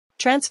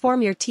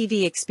Transform your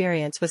TV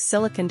experience with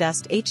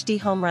SiliconDust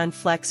HDHomeRun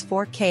Flex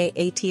 4K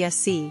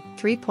ATSC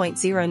 3.0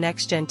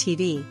 NextGen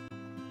TV.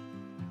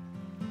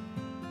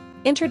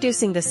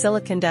 Introducing the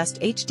SiliconDust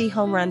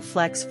HDHomeRun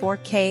Flex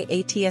 4K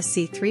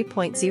ATSC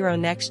 3.0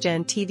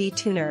 NextGen TV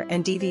Tuner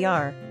and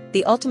DVR,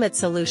 the ultimate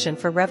solution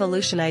for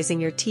revolutionizing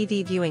your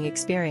TV viewing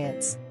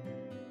experience.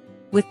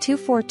 With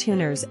 2.4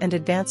 tuners and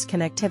advanced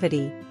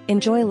connectivity,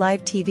 enjoy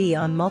live TV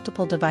on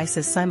multiple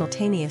devices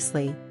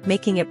simultaneously,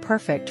 making it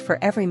perfect for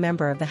every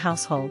member of the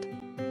household.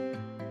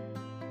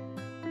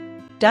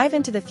 Dive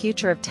into the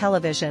future of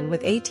television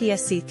with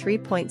ATSC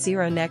 3.0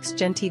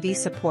 NextGen TV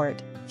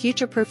support,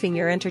 future-proofing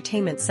your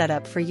entertainment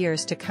setup for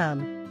years to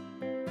come.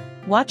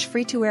 Watch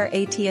free-to-air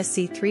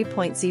ATSC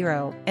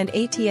 3.0 and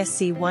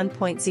ATSC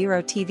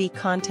 1.0 TV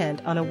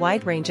content on a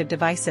wide range of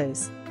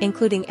devices,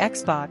 including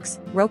Xbox,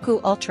 Roku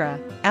Ultra,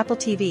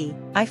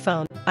 AppleTV,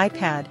 iPhone,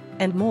 iPad,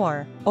 and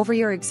more, over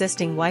your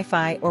existing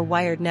Wi-Fi or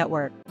wired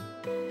network.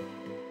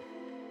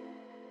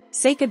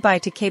 Say goodbye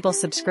to cable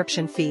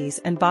subscription fees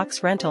and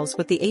box rentals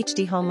with the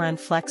HDHomeRun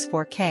Flex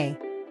 4K.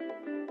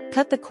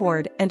 Cut the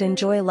cord and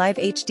enjoy live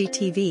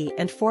HDTV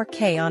and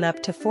 4K on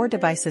up to 4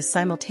 devices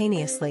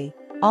simultaneously,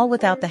 all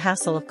without the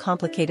hassle of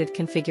complicated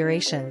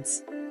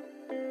configurations.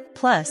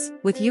 Plus,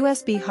 with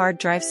USB hard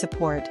drive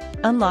support,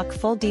 unlock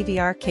full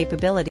DVR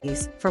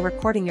capabilities for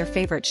recording your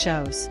favorite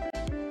shows.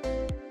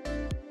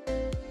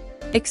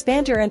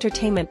 Expand your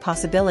entertainment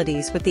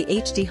possibilities with the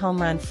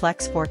HDHomeRun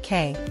Flex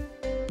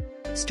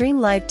 4K. Stream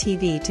live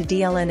TV to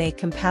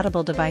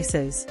DLNA-compatible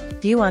devices,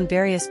 view on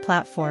various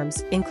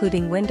platforms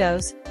including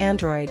Windows,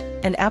 Android,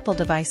 and Apple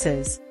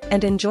devices,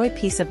 and enjoy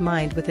peace of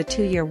mind with a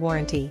 2-year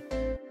warranty.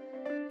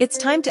 It's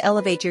time to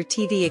elevate your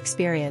TV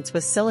experience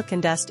with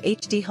SiliconDust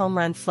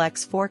HDHomeRun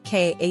Flex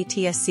 4K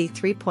ATSC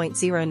 3.0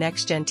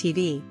 NextGen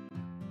TV.